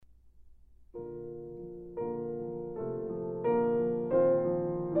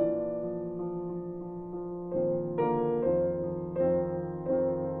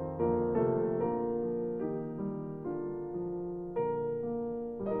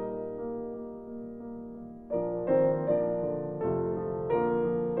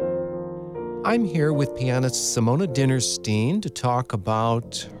I'm here with pianist Simona Dinnerstein to talk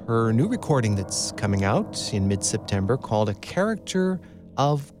about her new recording that's coming out in mid-September called A Character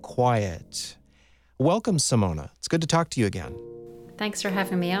of Quiet. Welcome, Simona. It's good to talk to you again. Thanks for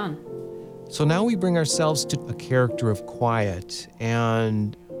having me on. So now we bring ourselves to A Character of Quiet,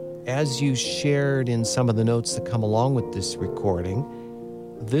 and as you shared in some of the notes that come along with this recording,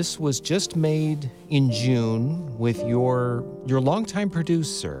 this was just made in June with your longtime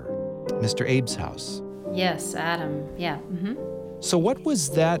producer, Mr. Abeshouse. Yes, Adam. Yeah. So what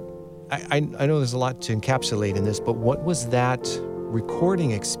was that? I know there's a lot to encapsulate in this, but what was that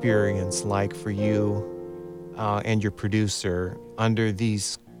recording experience like for you and your producer under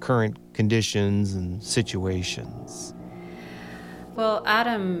these current conditions and situations? Well,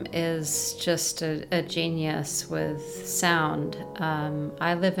 Adam is just a genius with sound.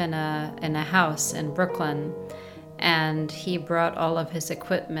 I live in a house in Brooklyn, and he brought all of his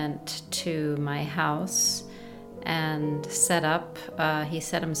equipment to my house and set up. He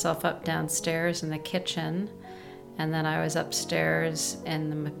set himself up downstairs in the kitchen, and then I was upstairs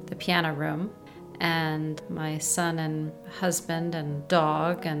in the piano room, and my son and husband and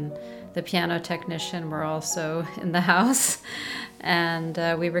dog and the piano technician were also in the house. And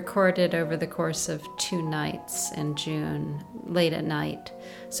we recorded over the course of 2 nights in June, late at night,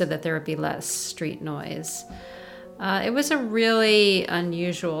 so that there would be less street noise. It was a really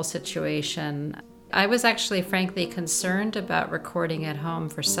unusual situation. I was actually frankly concerned about recording at home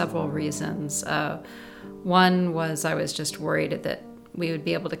for several reasons. One was I was just worried that we would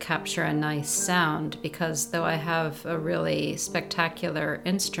be able to capture a nice sound, because though I have a really spectacular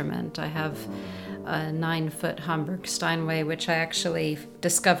instrument, I have a 9-foot Hamburg Steinway, which I actually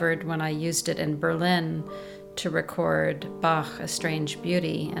discovered when I used it in Berlin to record Bach, A Strange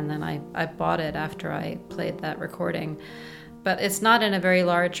Beauty, and then I bought it after I played that recording. But it's not in a very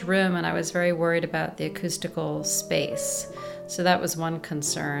large room, and I was very worried about the acoustical space. So that was one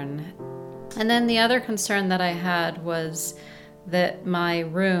concern. And then the other concern that I had was that my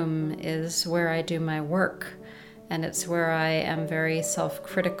room is where I do my work, and it's where I am very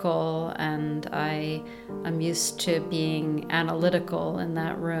self-critical, and I'm used to being analytical in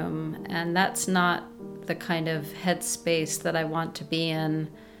that room, and that's not the kind of headspace that I want to be in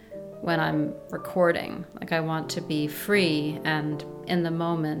when I'm recording. Like, I want to be free and in the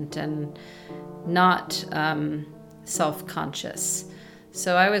moment and not self-conscious.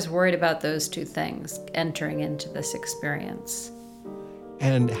 So I was worried about those two things entering into this experience.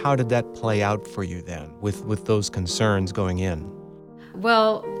 And how did that play out for you then, with those concerns going in?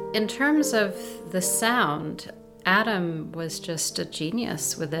 Well, in terms of the sound, Adam was just a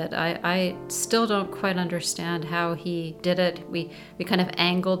genius with it. I still don't quite understand how he did it. We kind of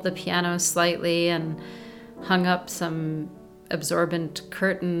angled the piano slightly and hung up some absorbent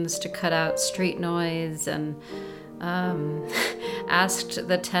curtains to cut out street noise, and asked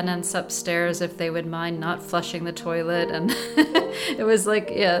the tenants upstairs if they would mind not flushing the toilet, and it was like,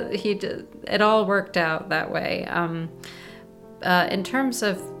 yeah, it all worked out that way. In terms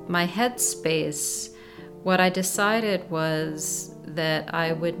of my headspace, what I decided was that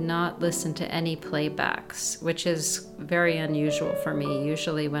I would not listen to any playbacks, which is very unusual for me.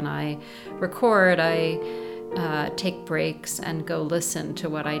 Usually when I record, I take breaks and go listen to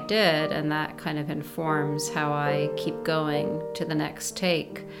what I did, and that kind of informs how I keep going to the next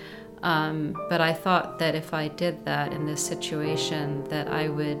take. But I thought that if I did that in this situation, that I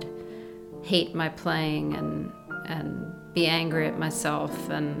would hate my playing and be angry at myself,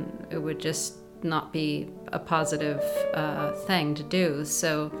 and it would just not be a positive thing to do.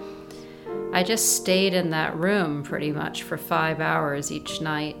 So I just stayed in that room pretty much for 5 hours each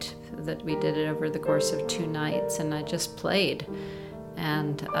night. That we did it over the course of 2 nights, and I just played,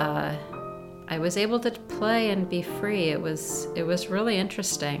 and I was able to play and be free. It was really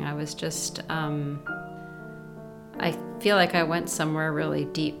interesting. I was just I feel like I went somewhere really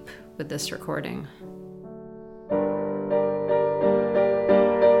deep with this recording.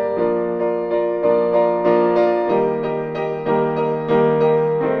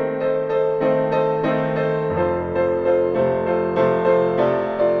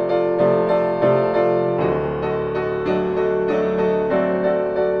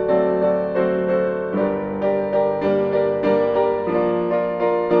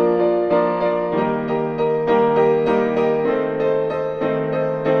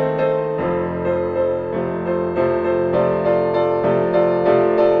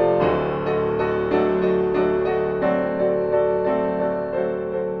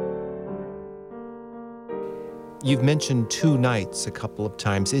 You've mentioned 2 nights a couple of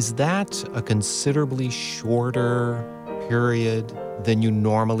times. Is that a considerably shorter period than you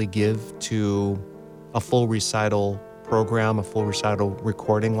normally give to a full recital program, a full recital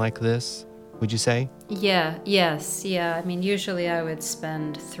recording like this, would you say? Yeah. I mean, usually I would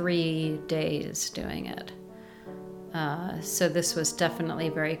spend 3 days doing it. So this was definitely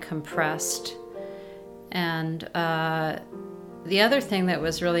very compressed. And the other thing that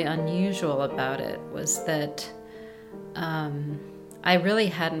was really unusual about it was that I really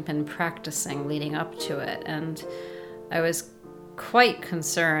hadn't been practicing leading up to it. And I was quite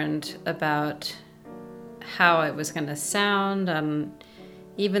concerned about how it was going to sound. And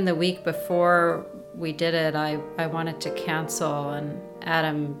even the week before we did it, I wanted to cancel, and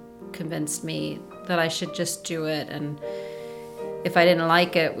Adam convinced me that I should just do it, and if I didn't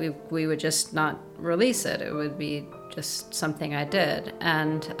like it, we would just not release it. It would be just something I did.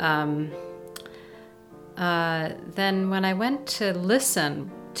 And then when I went to listen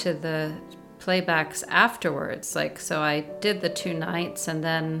to the playbacks afterwards, so I did the 2 nights, and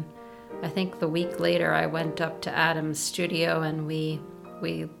then I think the week later I went up to Adam's studio and we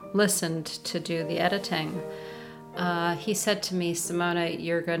listened to do the editing. He said to me, "Simona,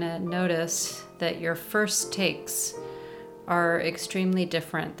 you're going to notice that your first takes are extremely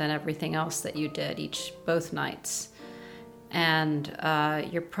different than everything else that you did both nights. And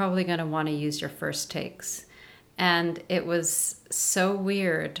you're probably going to want to use your first takes." And it was so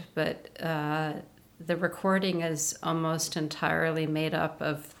weird, but the recording is almost entirely made up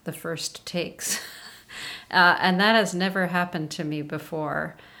of the first takes. And that has never happened to me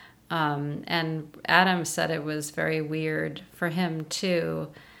before. And Adam said it was very weird for him too.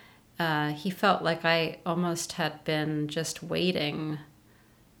 He felt like I almost had been just waiting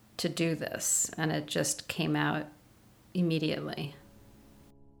to do this, and it just came out immediately.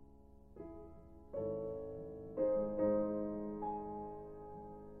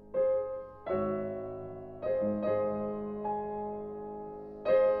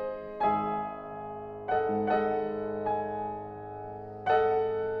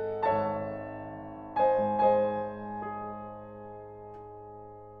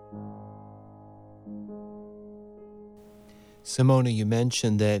 Simona, you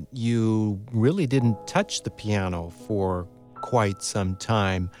mentioned that you really didn't touch the piano for quite some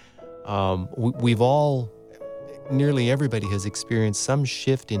time. We've all, nearly everybody has experienced some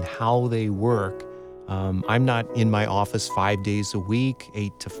shift in how they work. I'm not in my office 5 days a week,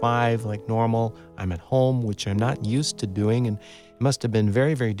 8 to 5 like normal. I'm at home, which I'm not used to doing, and it must have been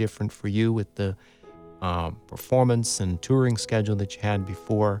very, very different for you with the performance and touring schedule that you had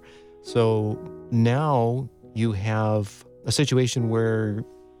before. So now you have a situation where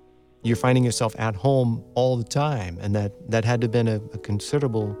you're finding yourself at home all the time, and that had to have been a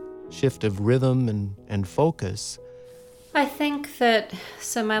considerable shift of rhythm and focus. I think that,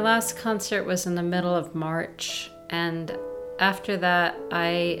 so my last concert was in the middle of March, and after that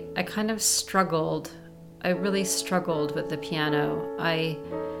I kind of struggled. I really struggled with the piano. I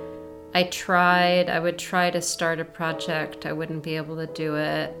would try to start a project, I wouldn't be able to do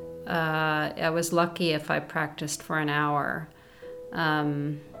it. I was lucky if I practiced for an hour.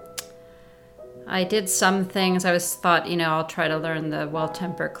 I did some things. I thought, I'll try to learn the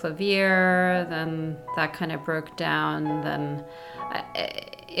well-tempered clavier. Then that kind of broke down. Then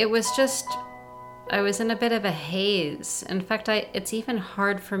it was just, I was in a bit of a haze. In fact, it's even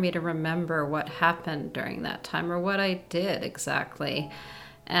hard for me to remember what happened during that time or what I did exactly.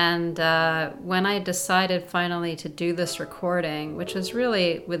 And when I decided finally to do this recording, which was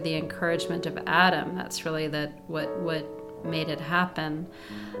really with the encouragement of Adam, that's really what made it happen.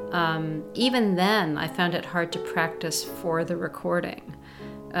 Even then, I found it hard to practice for the recording.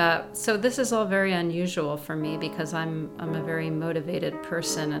 So this is all very unusual for me because I'm a very motivated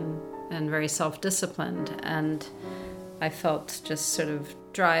person and very self-disciplined, and I felt just sort of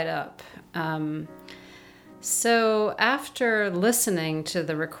dried up. So after listening to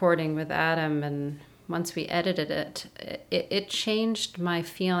the recording with Adam, and once we edited it changed my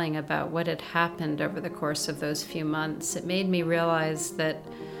feeling about what had happened over the course of those few months. It made me realize that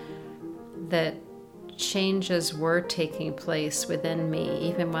changes were taking place within me,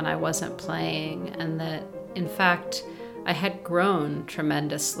 even when I wasn't playing, and that, in fact, I had grown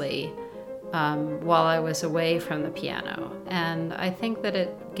tremendously while I was away from the piano. And I think that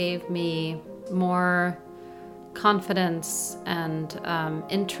it gave me more confidence and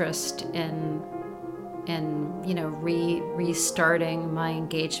interest in restarting my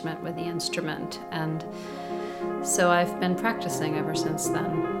engagement with the instrument, and so I've been practicing ever since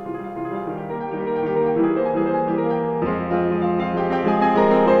then.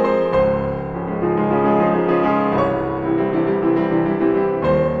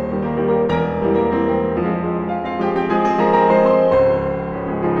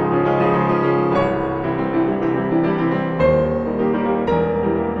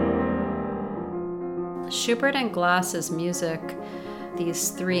 Schubert and Glass's music, these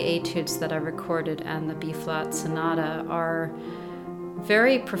 3 etudes that I recorded and the B-flat sonata, are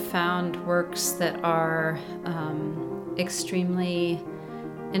very profound works that are extremely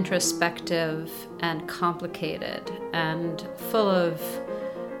introspective and complicated and full of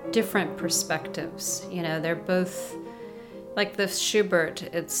different perspectives. They're both like the Schubert.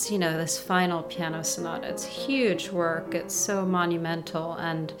 It's, this final piano sonata. It's huge work. It's so monumental,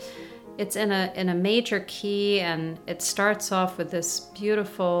 and it's in a major key, and it starts off with this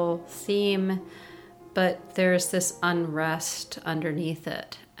beautiful theme, but there's this unrest underneath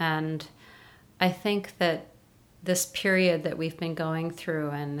it. And I think that this period that we've been going through,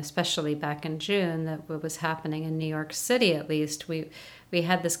 and especially back in June, that what was happening in New York City, at least, we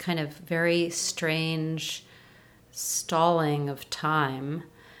had this kind of very strange stalling of time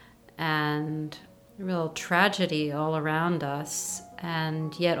and real tragedy all around us,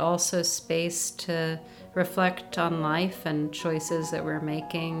 and yet also space to reflect on life and choices that we're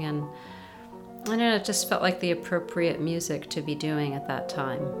making. And I don't know, it just felt like the appropriate music to be doing at that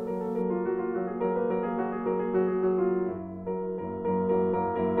time.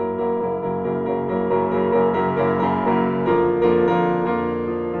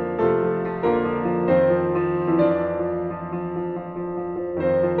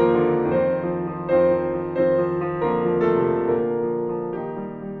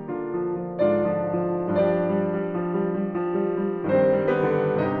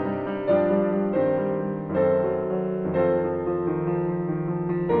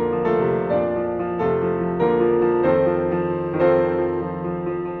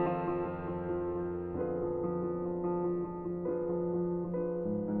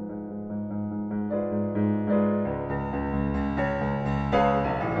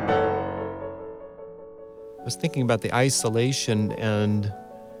 I was thinking about the isolation, and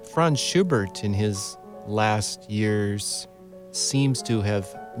Franz Schubert in his last years seems to have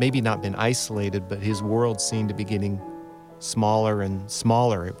maybe not been isolated, but his world seemed to be getting smaller and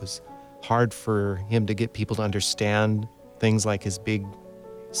smaller. It was hard for him to get people to understand things like his big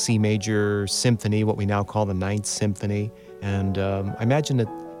C major symphony, what we now call the Ninth Symphony. And I imagine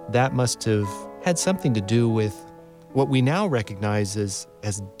that must have had something to do with what we now recognize as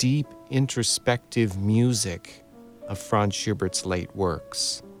deep introspective music of Franz Schubert's late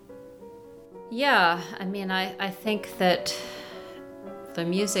works. Yeah, I think that the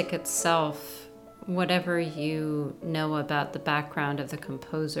music itself, whatever you know about the background of the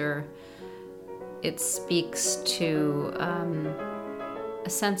composer, it speaks to a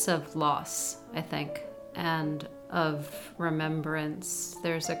sense of loss, I think, and of remembrance.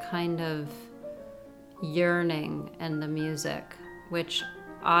 There's a kind of yearning in the music, which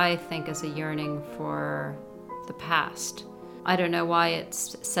I think is a yearning for the past. I don't know why it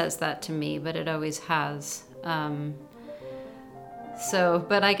says that to me, but it always has. But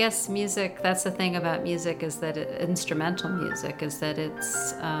I guess music, that's the thing about music, is that instrumental music, is that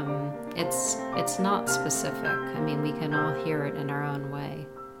it's not specific. We can all hear it in our own way.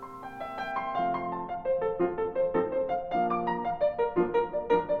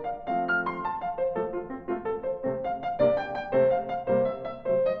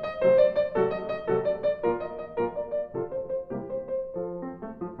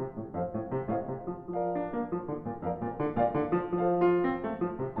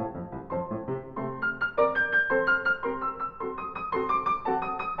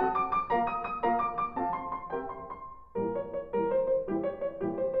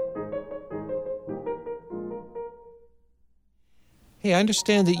 Hey, I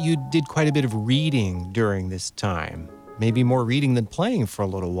understand that you did quite a bit of reading during this time, maybe more reading than playing for a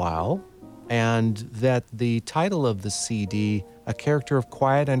little while, and that the title of the CD, A Character of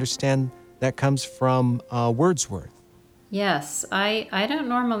Quiet, I understand that comes from Wordsworth. Yes, I don't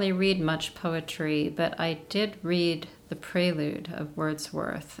normally read much poetry, but I did read the Prelude of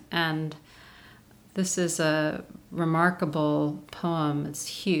Wordsworth, and this is a remarkable poem. It's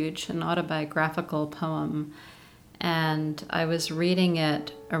huge, an autobiographical poem. And I was reading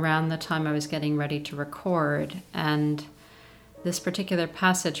it around the time I was getting ready to record, and this particular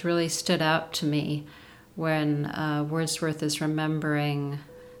passage really stood out to me when Wordsworth is remembering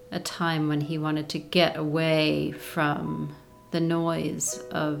a time when he wanted to get away from the noise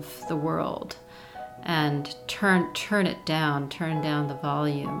of the world and turn down the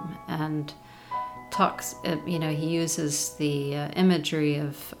volume, and talks, he uses the imagery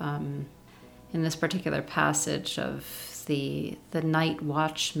of in this particular passage of the night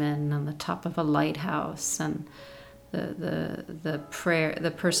watchman on the top of a lighthouse, and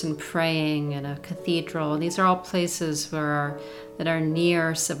the person praying in a cathedral. And these are all places that are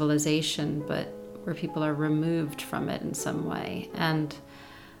near civilization, but where people are removed from it in some way. And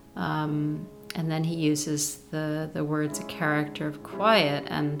then he uses the words "a character of quiet,"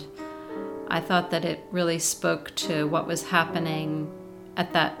 and I thought that it really spoke to what was happening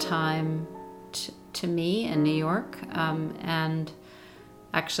at that time to me in New York, and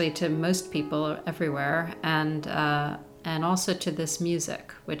actually to most people everywhere, and also to this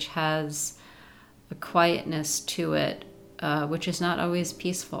music, which has a quietness to it, which is not always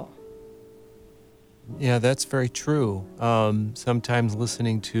peaceful. Yeah, that's very true. Sometimes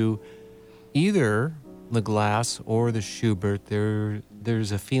listening to either the Glass or the Schubert,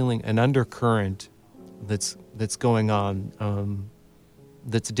 there's a feeling, an undercurrent that's going on,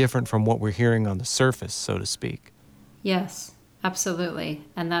 that's different from what we're hearing on the surface, so to speak. Yes, absolutely.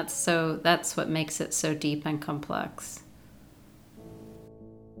 And that's what makes it so deep and complex.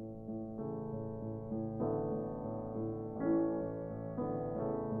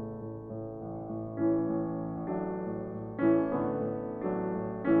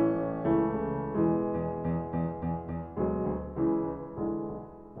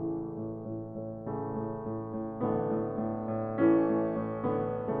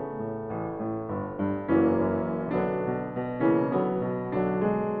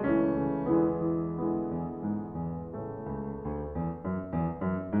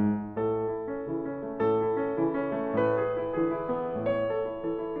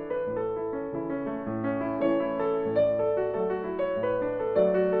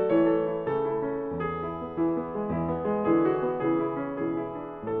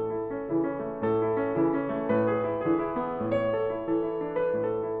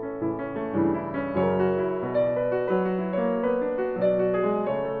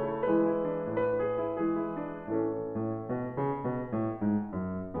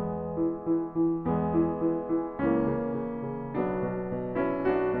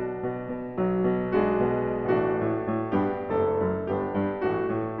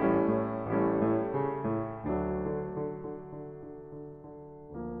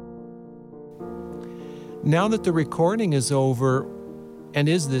 Now that the recording is over, and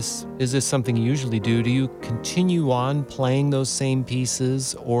is this something you usually do? Do you continue on playing those same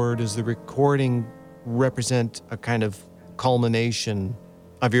pieces, or does the recording represent a kind of culmination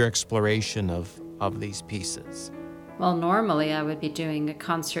of your exploration of these pieces? Well, normally I would be doing a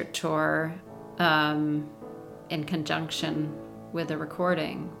concert tour in conjunction with a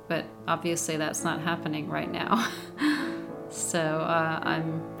recording, but obviously that's not happening right now. So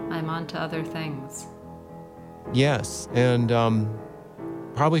I'm on to other things. Yes, and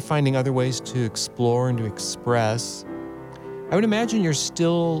probably finding other ways to explore and to express. I would imagine you're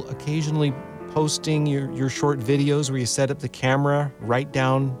still occasionally posting your short videos where you set up the camera right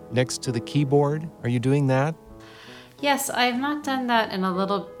down next to the keyboard. Are you doing that? Yes, I have not done that in a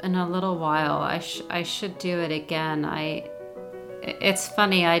little while. I should do it again. It's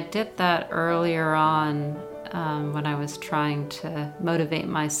funny, I did that earlier on when I was trying to motivate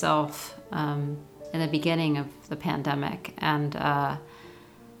myself in the beginning of the pandemic, and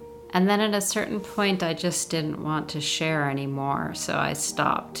then at a certain point I just didn't want to share anymore, so I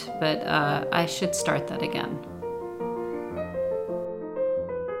stopped. But I should start that again.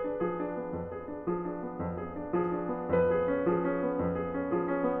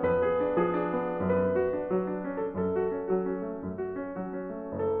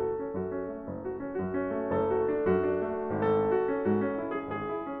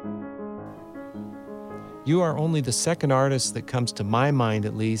 You are only the second artist that comes to my mind,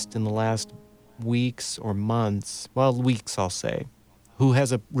 at least in the last weeks or months, well, weeks I'll say, who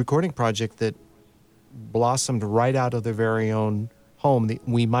has a recording project that blossomed right out of their very own home.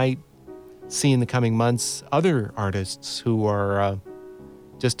 We might see in the coming months other artists who are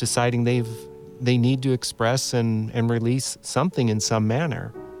just deciding they need to express and release something in some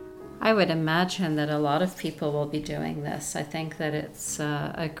manner. I would imagine that a lot of people will be doing this. I think that it's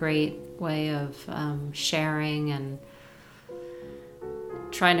a great way of sharing and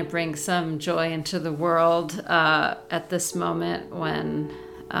trying to bring some joy into the world at this moment when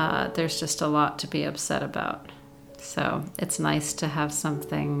there's just a lot to be upset about. So it's nice to have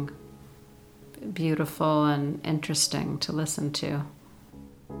something beautiful and interesting to listen to.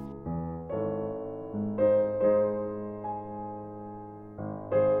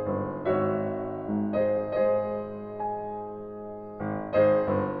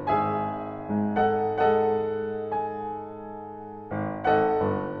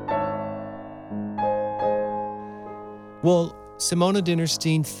 Well, Simona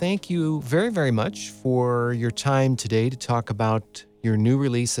Dinnerstein, thank you very, very much for your time today to talk about your new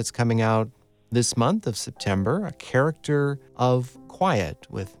release that's coming out this month of September, A Character of Quiet,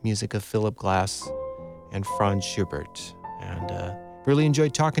 with music of Philip Glass and Franz Schubert. And really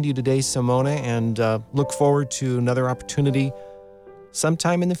enjoyed talking to you today, Simona, and look forward to another opportunity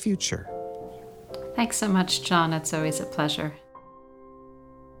sometime in the future. Thanks so much, John. It's always a pleasure.